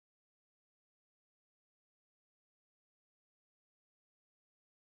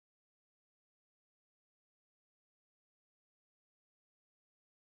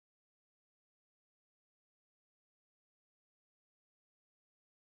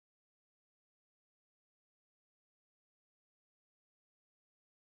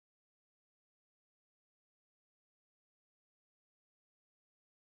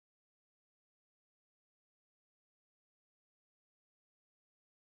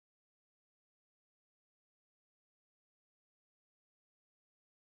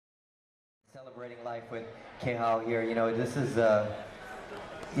celebrating life with Kehau here. You know, this is,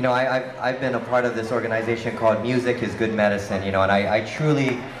 you know, I've been a part of this organization called Music is Good Medicine, you know, and I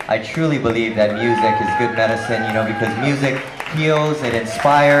truly believe that music is good medicine, you know, because music heals, it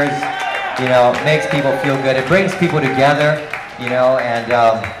inspires, you know, makes people feel good, it brings people together, you know, and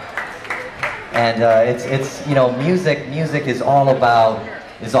it's you know, music is all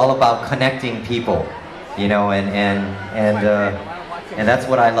about connecting people, you know, and that's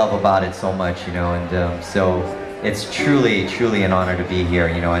what I love about it so much, you know, and so it's truly an honor to be here,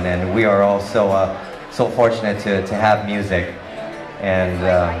 you know, and we are all so fortunate to have music, and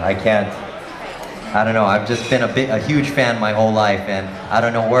I don't know, I've just been a huge fan my whole life, and I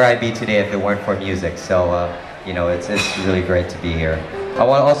don't know where I'd be today if it weren't for music, so you know, it's really great to be here. I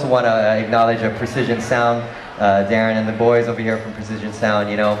also want to acknowledge Precision Sound, Darren and the boys over here from Precision Sound,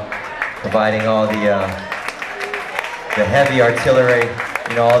 you know, providing all the heavy artillery,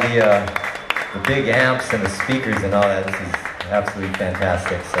 you know, all the big amps and the speakers and all that. This is absolutely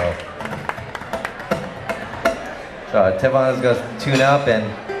fantastic. So Tavana's gonna tune up, and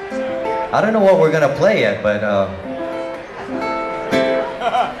I don't know what we're gonna play yet, but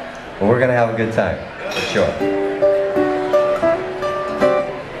we're gonna have a good time for sure.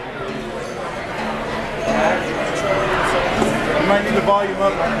 You might need the volume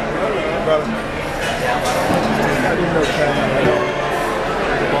up, brother. I didn't know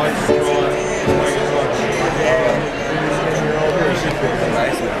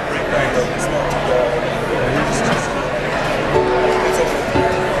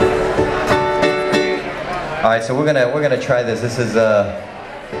All right, so we're gonna try this. This is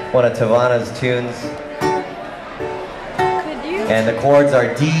one of Tavana's tunes, and the chords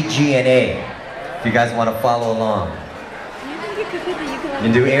are D, G, and A. If you guys want to follow along. You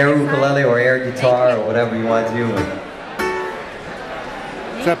can do air ukulele or air guitar or whatever you want to do.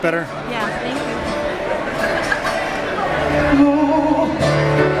 Is that better? Yeah, thank you.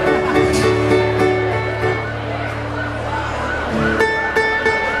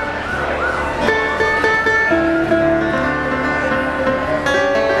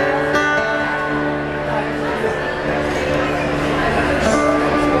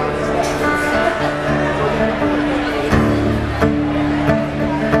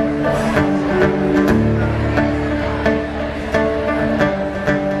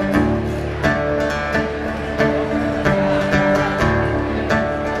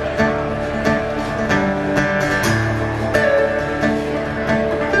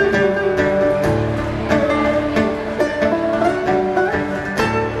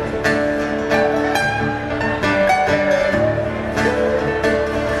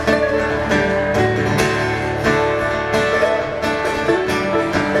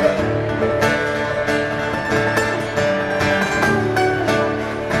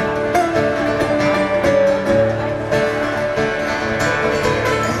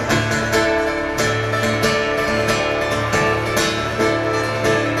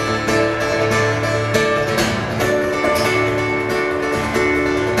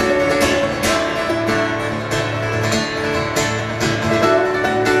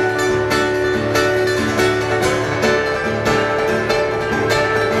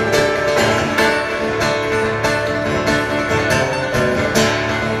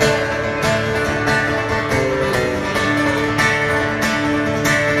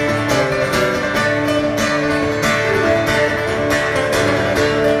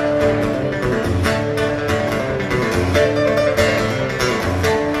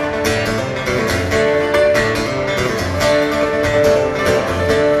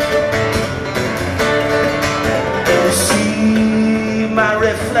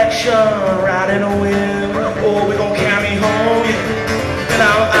 Riding a wind, oh, we gon' carry me home, yeah. And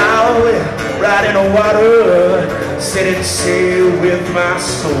I'm out, yeah, riding the water, setting sail with my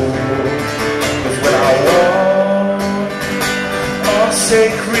soul. 'Cause when I walk on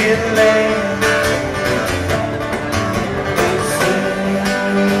sacred land,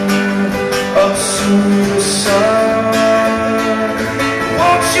 up to the sun,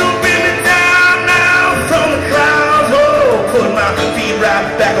 won't you bring me down now from the clouds? Oh, put my feet right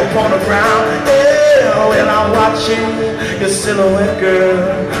back upon the ground. Yeah, when I'm watching your silhouette, girl,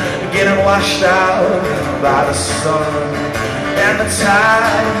 getting washed out by the sun, and the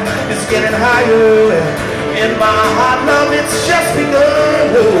tide is getting higher in my heart. Love, it's just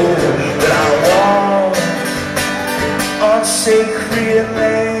begun. Oh, when I walk on sacred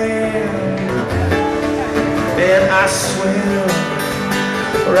land, and I swim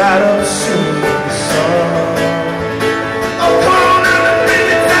right up to the sun. Oh, come on now and bring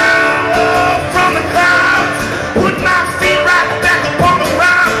me down, oh, from the clouds. Put my feet right back upon the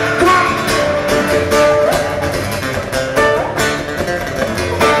ground. Come on.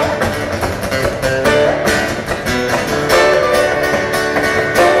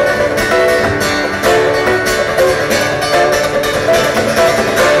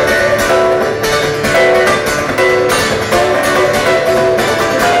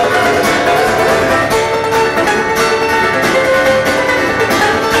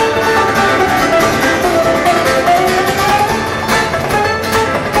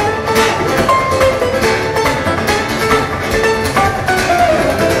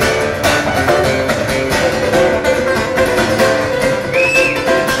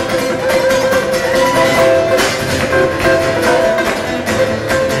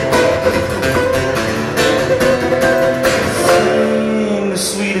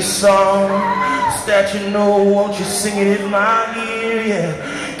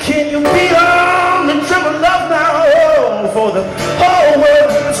 Can you beat on the drum of love now? Oh, for the whole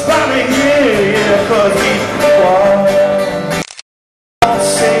world is finally here, 'cause we walk our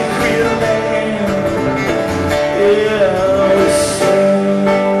sacred land. Yeah, we sing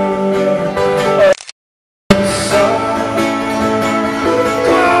a song.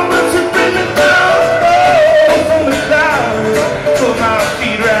 Come on, to bring me down, oh, from the clouds. Put my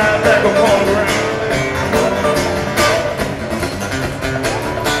feet right back upon the ground.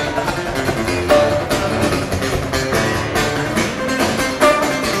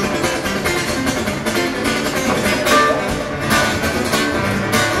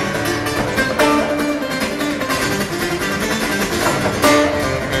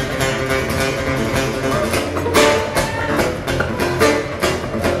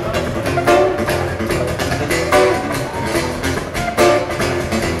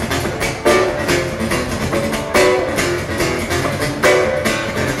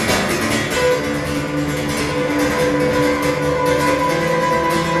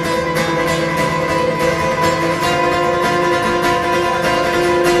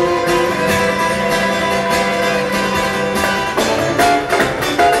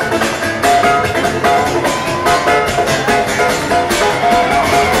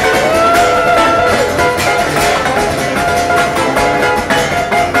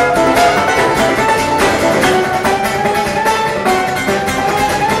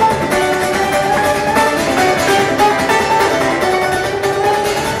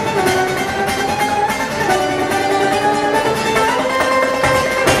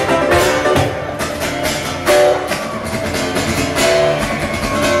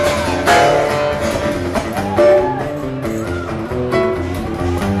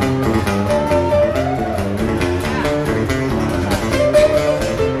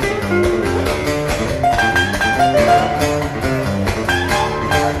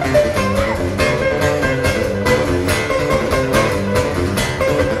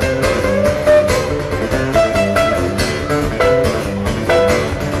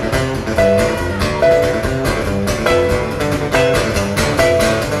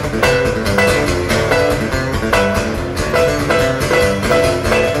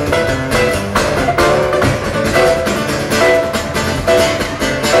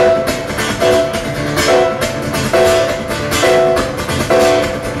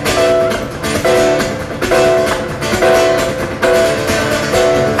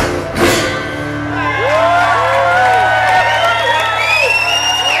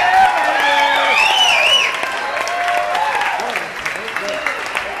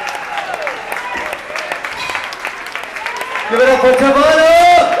 Give it up for Tavana!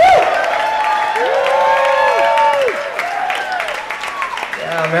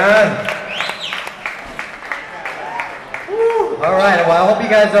 Yeah, man. All right. Well, I hope you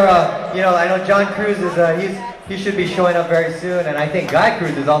guys are. I know John Cruz is. He should be showing up very soon, and I think Guy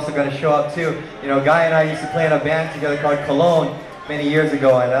Cruz is also going to show up too. Guy and I used to play in a band together called Colon many years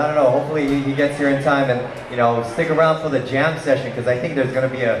ago, and I don't know. Hopefully he gets here in time, and stick around for the jam session, because I think there's going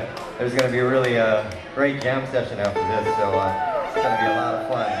to be a really great jam session after this. So it's going to be a lot of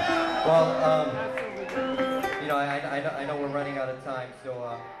fun. Well, I know we're running out of time, so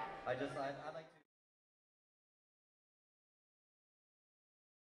I'd like